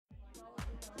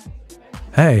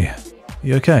Hey,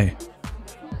 you okay?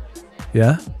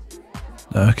 Yeah?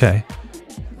 Okay.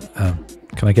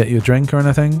 Can I get you a drink or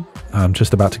anything? I'm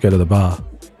just about to go to the bar.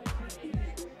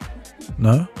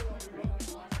 No?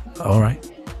 Alright.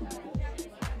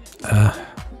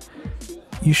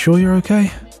 You sure you're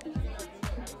okay?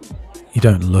 You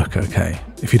don't look okay,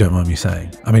 if you don't mind me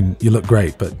saying. I mean, you look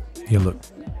great, but you look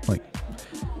like...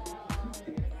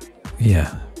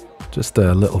 Yeah, just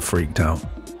a little freaked out.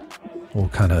 All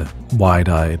kind of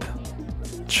wide-eyed,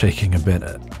 shaking a bit.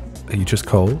 Are you just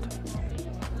cold?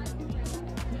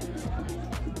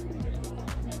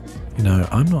 You know,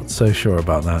 I'm not so sure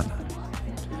about that.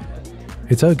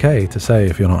 It's okay to say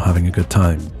if you're not having a good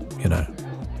time, you know.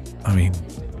 I mean,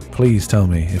 please tell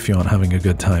me if you aren't having a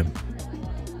good time.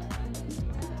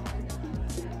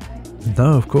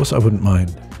 No, of course I wouldn't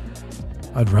mind.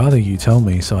 I'd rather you tell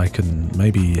me so I can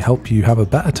maybe help you have a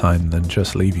better time than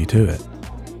just leave you to it.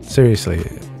 Seriously,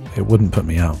 it wouldn't put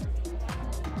me out.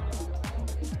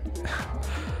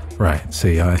 Right,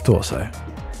 see, I thought so.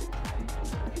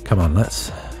 Come on,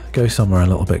 let's go somewhere a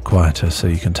little bit quieter so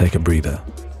you can take a breather.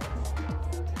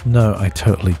 No, I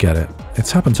totally get it.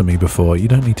 It's happened to me before. You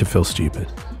don't need to feel stupid.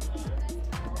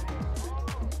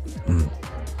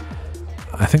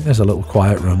 I think there's a little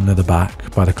quiet room near the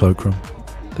back by the cloakroom.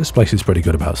 This place is pretty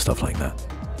good about stuff like that.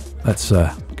 Let's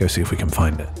go see if we can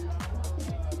find it.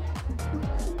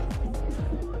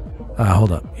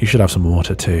 Hold up. You should have some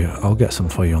water too. I'll get some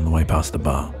for you on the way past the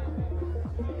bar.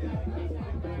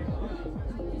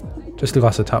 Just a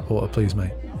glass of tap water, please,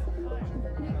 mate.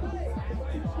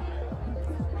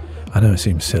 I know it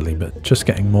seems silly, but just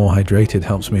getting more hydrated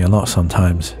helps me a lot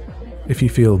sometimes. If you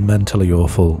feel mentally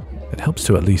awful, it helps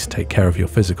to at least take care of your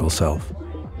physical self.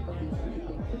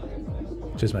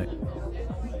 Cheers, mate.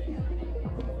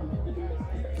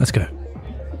 Let's go.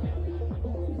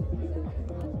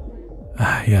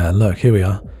 Yeah, look, here we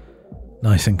are.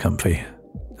 Nice and comfy.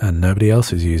 And nobody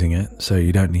else is using it, so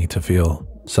you don't need to feel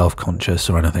self-conscious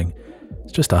or anything.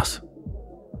 It's just us.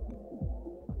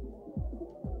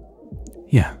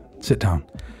 Yeah, sit down.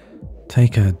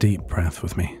 Take a deep breath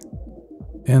with me.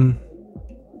 In.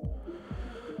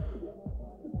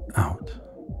 Out.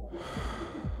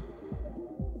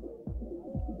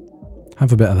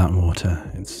 Have a bit of that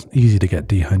water. It's easy to get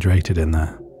dehydrated in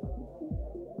there.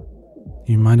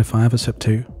 You mind if I have a sip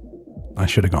too? I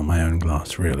should have got my own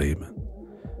glass, really, but...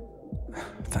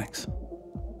 Thanks.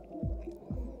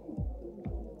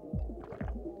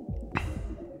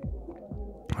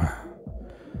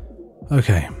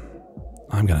 Okay,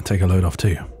 I'm gonna take a load off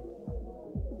too.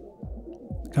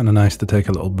 Kinda nice to take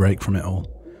a little break from it all.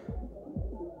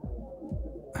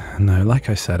 No, like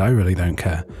I said, I really don't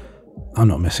care. I'm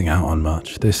not missing out on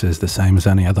much. This is the same as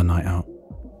any other night out.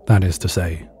 That is to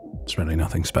say, it's really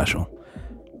nothing special.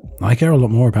 I care a lot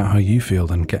more about how you feel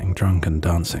than getting drunk and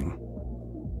dancing.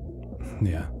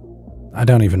 Yeah, I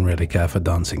don't even really care for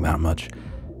dancing that much.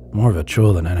 More of a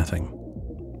chore than anything.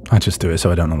 I just do it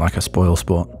so I don't look like a spoil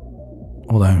sport.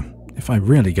 Although, if I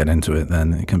really get into it,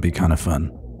 then it can be kind of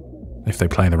fun. If they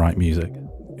play the right music,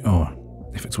 or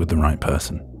if it's with the right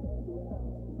person.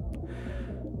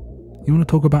 You want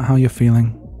to talk about how you're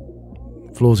feeling?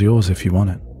 Floor's yours if you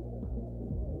want it.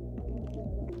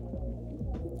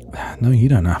 No, you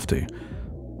don't have to.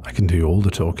 I can do all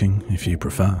the talking if you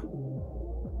prefer.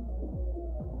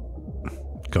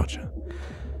 Gotcha.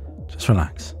 Just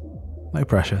relax. No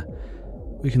pressure.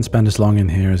 We can spend as long in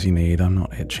here as you need. I'm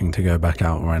not itching to go back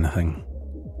out or anything.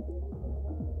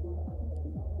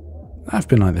 I've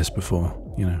been like this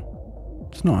before, you know.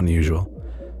 It's not unusual.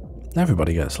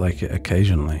 Everybody gets like it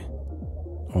occasionally.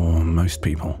 Or most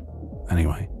people,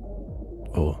 anyway.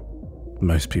 Or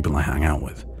most people I hang out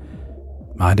with.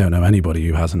 I don't know anybody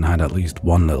who hasn't had at least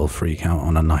one little freak out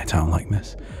on a night out like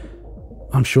this.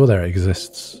 I'm sure there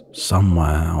exists somewhere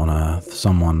on Earth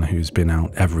someone who's been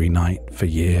out every night for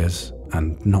years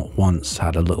and not once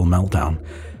had a little meltdown,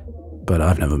 but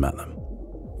I've never met them.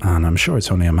 And I'm sure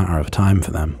it's only a matter of time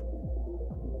for them.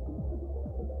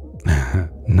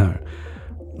 No,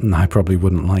 I probably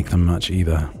wouldn't like them much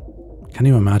either. Can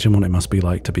you imagine what it must be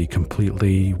like to be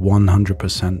completely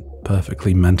 100%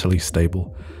 perfectly mentally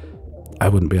stable? I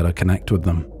wouldn't be able to connect with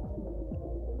them.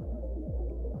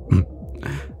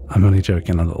 I'm only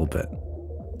joking a little bit.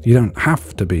 You don't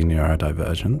have to be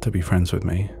neurodivergent to be friends with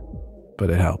me, but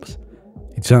it helps.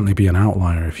 You'd certainly be an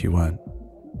outlier if you weren't.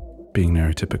 Being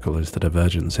neurotypical is the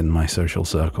divergence in my social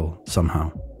circle,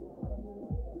 somehow.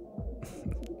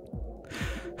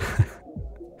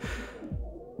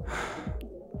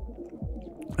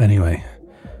 Anyway,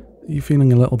 are you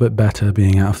feeling a little bit better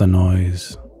being out of the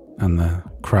noise and the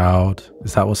crowd?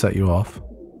 Is that what set you off?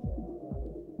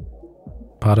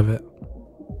 part of it?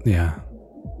 Yeah,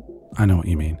 I know what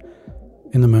you mean.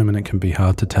 In the moment it can be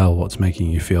hard to tell what's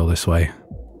making you feel this way.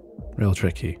 Real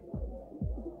tricky.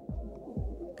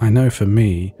 I know for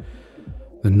me,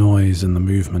 the noise and the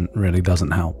movement really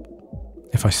doesn't help.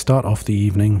 If I start off the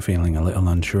evening feeling a little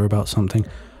unsure about something,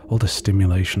 all the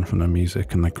stimulation from the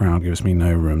music and the crowd gives me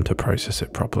no room to process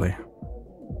it properly.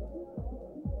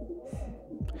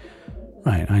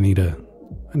 Right, I need a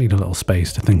little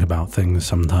space to think about things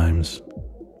sometimes.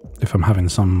 If I'm having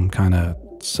some kind of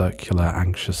circular,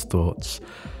 anxious thoughts,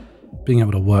 being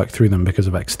able to work through them because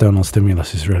of external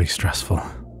stimulus is really stressful.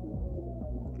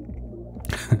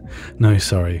 No,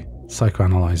 sorry,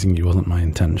 psychoanalyzing you wasn't my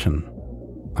intention.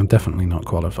 I'm definitely not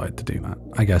qualified to do that.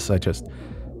 I guess I just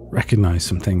recognize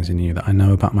some things in you that I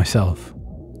know about myself,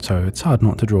 so it's hard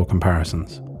not to draw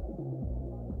comparisons.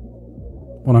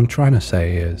 What I'm trying to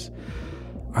say is,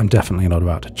 I'm definitely not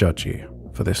about to judge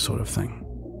you for this sort of thing.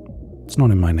 It's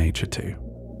not in my nature to,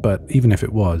 but even if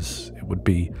it was, it would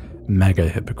be mega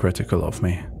hypocritical of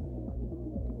me.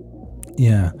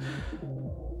 Yeah,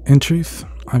 in truth,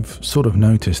 I've sort of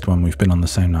noticed when we've been on the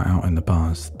same night out in the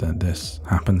bars that this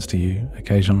happens to you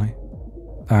occasionally,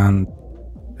 and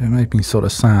it made me sort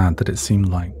of sad that it seemed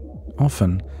like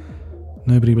often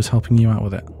nobody was helping you out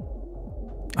with it.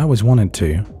 I always wanted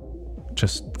to,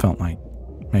 just felt like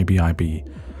maybe I'd be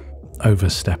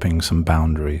overstepping some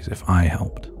boundaries if I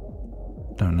helped.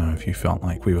 Don't know if you felt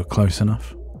like we were close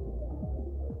enough.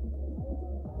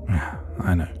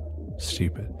 I know,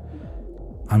 stupid.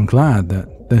 I'm glad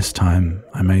that this time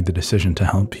I made the decision to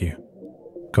help you.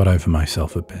 Got over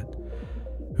myself a bit.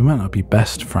 We might not be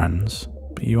best friends,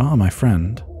 but you are my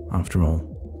friend, after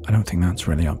all. I don't think that's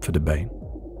really up for debate.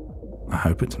 I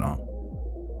hope it's not.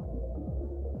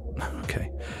 Okay,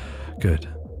 good.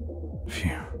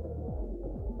 Phew.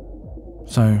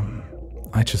 So,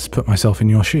 I just put myself in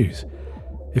your shoes.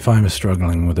 If I was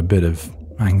struggling with a bit of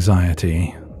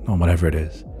anxiety, or whatever it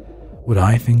is, would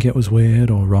I think it was weird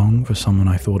or wrong for someone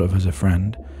I thought of as a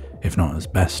friend, if not as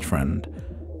best friend,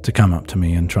 to come up to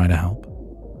me and try to help?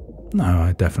 No,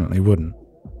 I definitely wouldn't.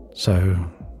 So,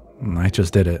 I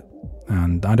just did it,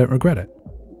 and I don't regret it.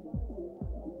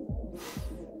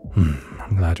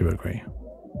 I'm glad you agree.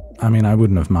 I mean, I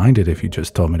wouldn't have minded if you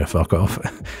just told me to fuck off.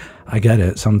 I get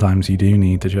it, sometimes you do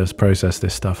need to just process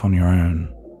this stuff on your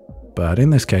own. But in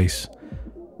this case,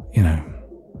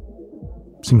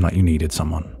 seemed like you needed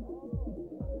someone.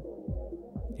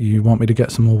 You want me to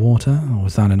get some more water, or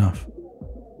was that enough?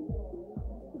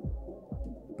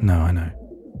 No, I know.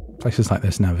 Places like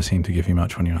this never seem to give you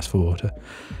much when you ask for water.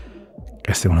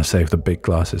 Guess they want to save the big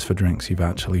glasses for drinks you've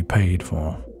actually paid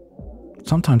for.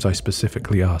 Sometimes I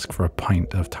specifically ask for a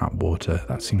pint of tap water.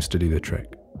 That seems to do the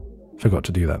trick. Forgot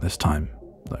to do that this time,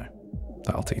 though.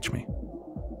 That'll teach me.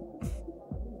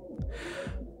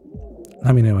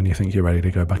 Let me know when you think you're ready to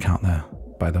go back out there,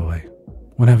 by the way.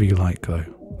 Whenever you like, though.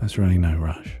 There's really no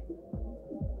rush.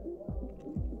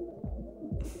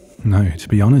 No, to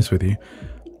be honest with you,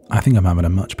 I think I'm having a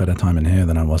much better time in here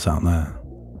than I was out there.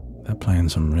 They're playing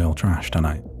some real trash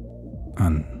tonight.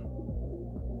 And,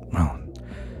 well,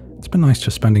 it's been nice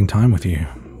just spending time with you,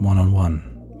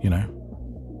 one-on-one, you know?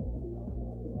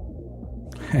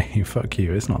 Hey, fuck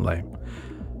you, it's not lame.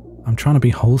 I'm trying to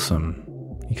be wholesome.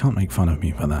 You can't make fun of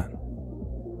me for that.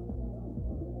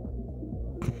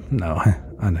 No,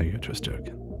 I know you're just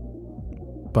joking.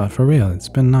 But for real, it's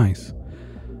been nice.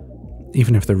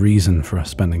 Even if the reason for us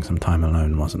spending some time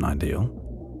alone wasn't ideal.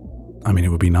 I mean, it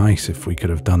would be nice if we could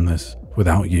have done this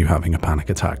without you having a panic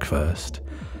attack first.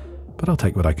 But I'll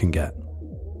take what I can get.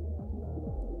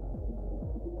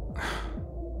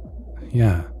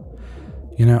 Yeah.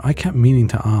 I kept meaning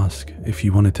to ask if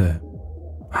you wanted to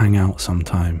hang out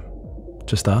sometime.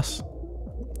 Just us?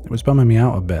 It was bumming me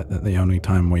out a bit that the only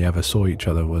time we ever saw each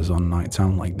other was on nights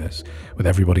out like this, with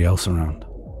everybody else around.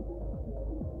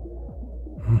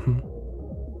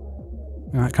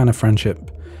 That kind of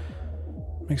friendship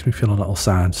makes me feel a little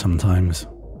sad sometimes.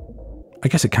 I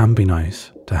guess it can be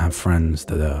nice to have friends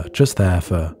that are just there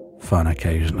for fun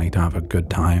occasionally, to have a good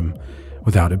time,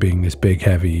 without it being this big,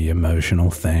 heavy, emotional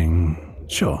thing.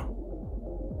 Sure.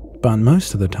 But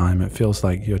most of the time it feels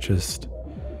like you're just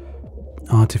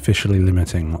artificially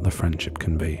limiting what the friendship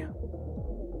can be.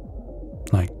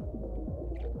 Like,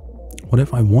 what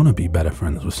if I want to be better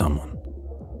friends with someone?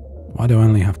 Why do I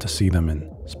only have to see them in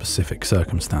specific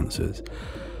circumstances?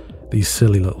 These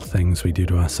silly little things we do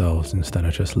to ourselves instead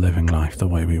of just living life the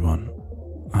way we want.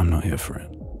 I'm not here for it.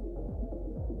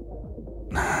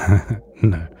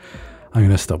 No, I'm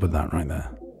going to stop with that right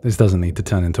there. This doesn't need to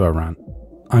turn into a rant.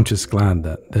 I'm just glad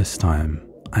that this time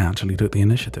I actually took the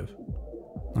initiative.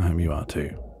 I hope you are too.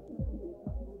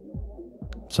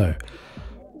 So,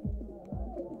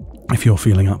 if you're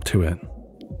feeling up to it,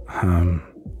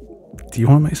 do you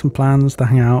want to make some plans to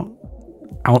hang out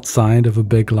outside of a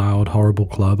big, loud, horrible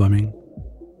club? I mean,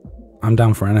 I'm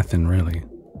down for anything, really.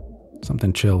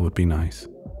 Something chill would be nice.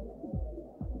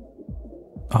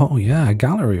 Oh yeah, a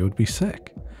gallery would be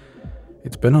sick.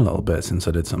 It's been a little bit since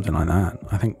I did something like that.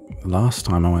 I think the last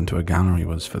time I went to a gallery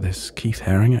was for this Keith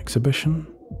Haring exhibition.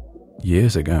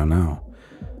 Years ago now.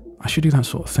 I should do that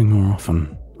sort of thing more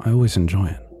often. I always enjoy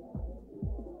it.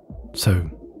 So,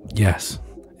 yes,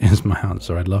 is my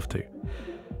answer. I'd love to.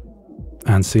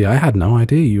 And see, I had no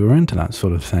idea you were into that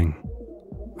sort of thing.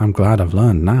 I'm glad I've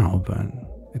learned now, but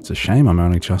it's a shame I'm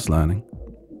only just learning.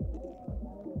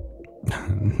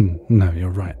 No, you're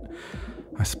right.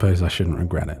 I suppose I shouldn't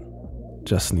regret it.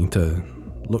 Just need to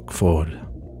look forward.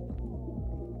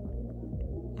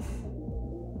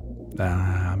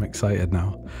 I'm excited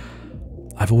now.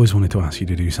 I've always wanted to ask you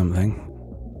to do something.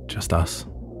 Just us.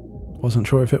 Wasn't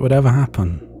sure if it would ever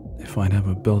happen. If I'd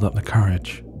ever build up the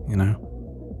courage, you know?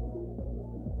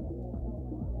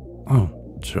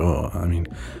 Oh, sure. I mean,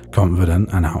 confident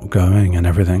and outgoing and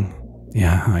everything.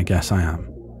 Yeah, I guess I am.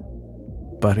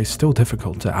 But it's still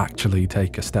difficult to actually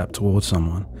take a step towards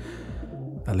someone.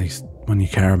 At least when you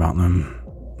care about them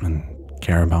and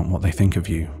care about what they think of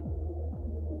you.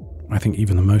 I think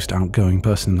even the most outgoing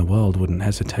person in the world wouldn't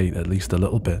hesitate at least a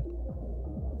little bit.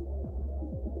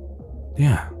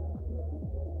 Yeah.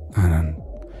 And,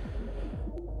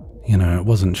 you know, it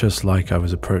wasn't just like I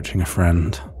was approaching a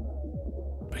friend.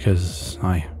 Because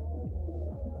I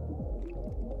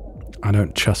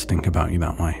don't just think about you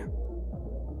that way.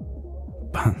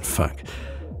 But fuck,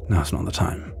 now's not the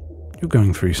time. You're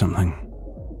going through something.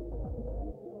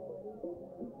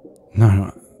 No,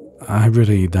 I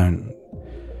really don't.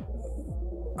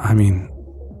 I mean,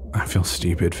 I feel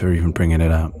stupid for even bringing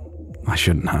it up. I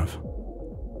shouldn't have.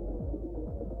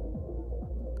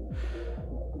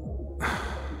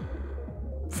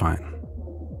 Fine.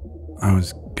 I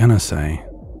was gonna say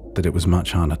that it was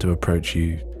much harder to approach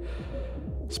you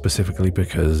specifically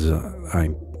because I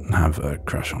have a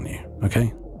crush on you,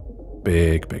 okay?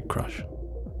 Big, big crush.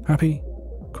 Happy?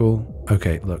 Cool?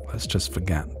 Okay, look, let's just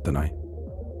forget the night.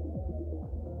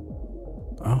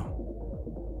 Oh.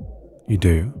 You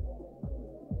do?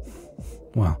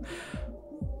 Well,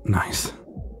 nice.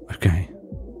 Okay.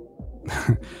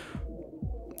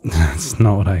 That's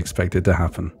not what I expected to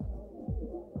happen.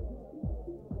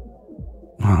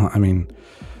 Well, I mean,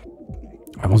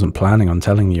 I wasn't planning on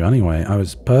telling you anyway. I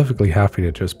was perfectly happy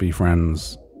to just be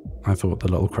friends. I thought the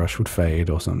little crush would fade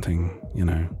or something, you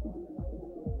know.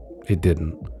 It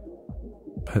didn't.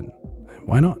 But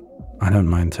why not? I don't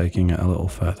mind taking it a little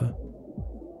further.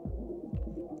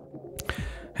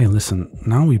 Hey, listen,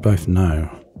 now we both know,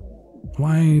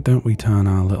 why don't we turn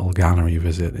our little gallery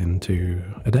visit into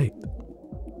a date?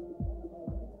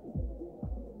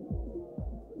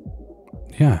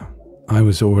 Yeah, I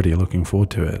was already looking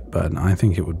forward to it, but I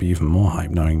think it would be even more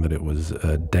hype knowing that it was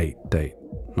a date,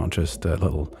 not just a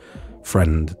little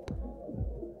friend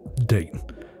date.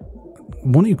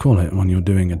 What do you call it when you're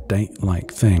doing a date-like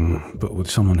thing, but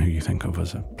with someone who you think of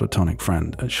as a platonic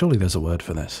friend? Surely there's a word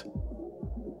for this.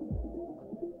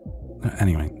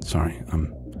 Anyway, sorry,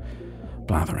 I'm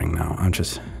blathering now. I'm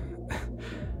just...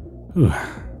 Ooh,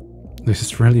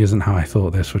 this really isn't how I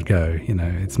thought this would go, you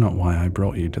know. It's not why I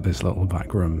brought you to this little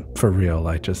back room. For real,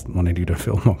 I just wanted you to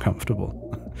feel more comfortable.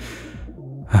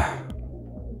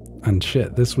 And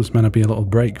shit, this was meant to be a little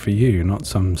break for you, not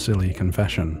some silly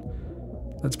confession.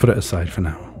 Let's put it aside for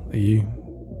now. Are you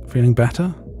feeling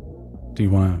better? Do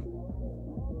you want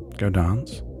to go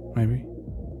dance, maybe?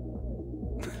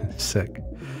 Sick.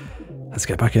 Let's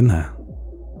get back in there.